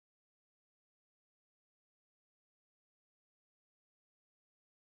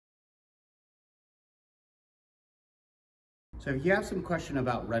So if you have some question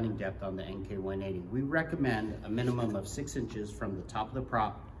about running depth on the NK180, we recommend a minimum of 6 inches from the top of the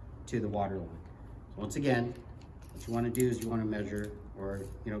prop to the water line. So once again, what you want to do is you want to measure, or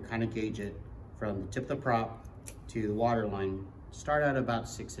kind of gauge it from the tip of the prop to the water line. Start at about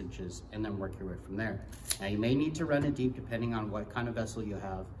 6 inches and then work your way from there. Now you may need to run it deep depending on what kind of vessel you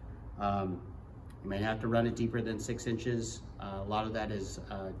have. You may have to run it deeper than 6 inches. A lot of that is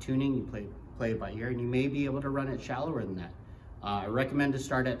tuning. You play it by ear, and you may be able to run it shallower than that. I recommend to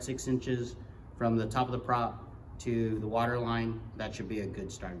start at 6 inches from the top of the prop to the water line. That should be a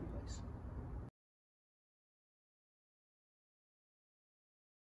good starting point.